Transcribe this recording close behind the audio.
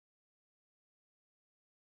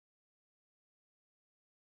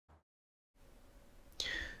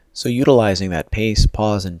So utilizing that pace,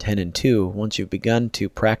 pause, and 10 and 2, once you've begun to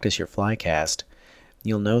practice your fly cast,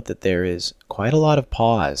 you'll note that there is quite a lot of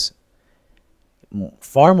pause,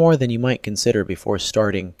 far more than you might consider before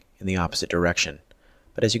starting in the opposite direction.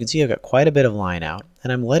 But as you can see, I've got quite a bit of line out,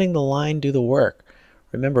 and I'm letting the line do the work.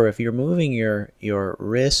 Remember, if you're moving your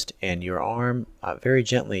wrist and your arm very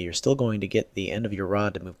gently, you're still going to get the end of your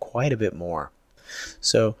rod to move quite a bit more.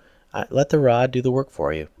 So let the rod do the work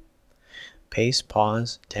for you. Pace,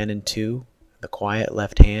 pause, 10 and 2, the quiet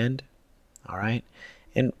left hand. All right,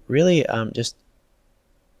 and really just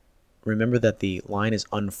remember that the line is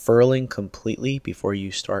unfurling completely before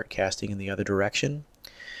you start casting in the other direction,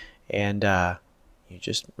 and you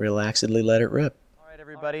just relaxedly let it rip. All right,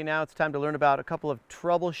 everybody, now it's time to learn about a couple of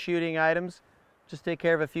troubleshooting items. Just take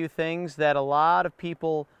care of a few things that a lot of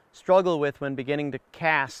people struggle with when beginning to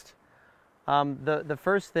cast. The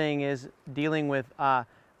first thing is dealing with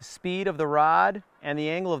speed of the rod and the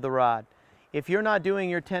angle of the rod. If you're not doing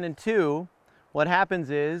your 10 and 2, what happens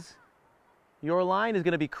is your line is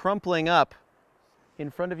going to be crumpling up in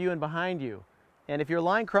front of you and behind you. And if your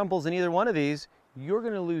line crumples in either one of these, you're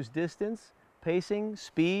going to lose distance, pacing,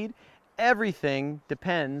 speed. Everything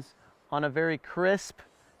depends on a very crisp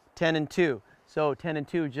 10 and 2. So 10 and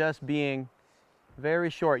 2 just being very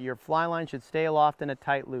short. Your fly line should stay aloft in a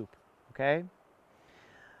tight loop, okay?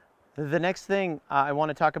 The next thing I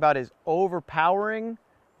want to talk about is overpowering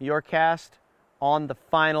your cast on the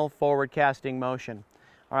final forward casting motion.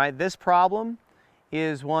 All right, this problem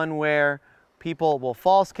is one where people will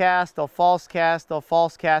false cast, they'll false cast, they'll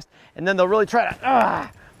false cast, and then they'll really try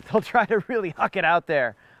to really huck it out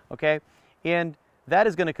there, okay? And that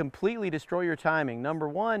is going to completely destroy your timing. Number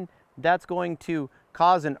one, that's going to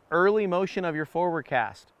cause an early motion of your forward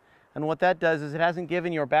cast. And what that does is it hasn't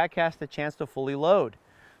given your back cast a chance to fully load.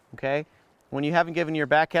 Okay, when you haven't given your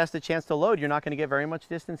back cast a chance to load, you're not going to get very much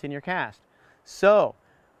distance in your cast. So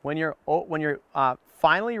when you're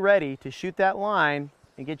finally ready to shoot that line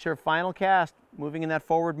and get your final cast moving in that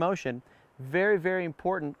forward motion, very, very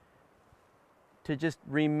important to just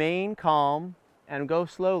remain calm and go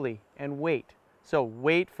slowly and wait. So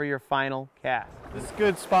wait for your final cast. This is a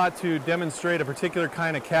good spot to demonstrate a particular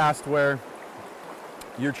kind of cast where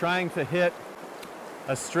you're trying to hit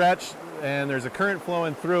a stretch and there's a current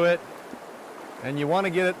flowing through it, and you want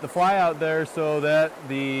to get the fly out there so that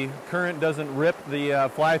the current doesn't rip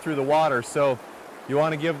the fly through the water. So you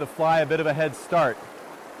want to give the fly a bit of a head start.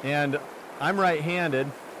 And I'm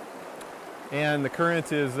right-handed, and the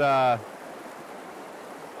current is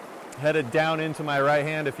headed down into my right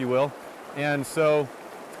hand, if you will. And so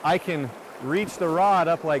I can reach the rod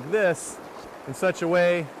up like this in such a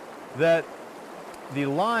way that the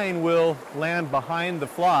line will land behind the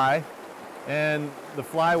fly, and the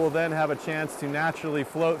fly will then have a chance to naturally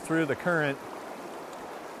float through the current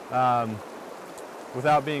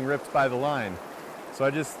without being ripped by the line. So I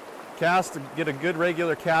just cast to get a good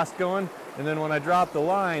regular cast going, and then when I drop the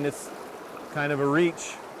line, it's kind of a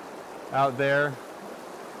reach out there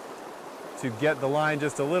to get the line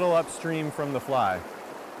just a little upstream from the fly.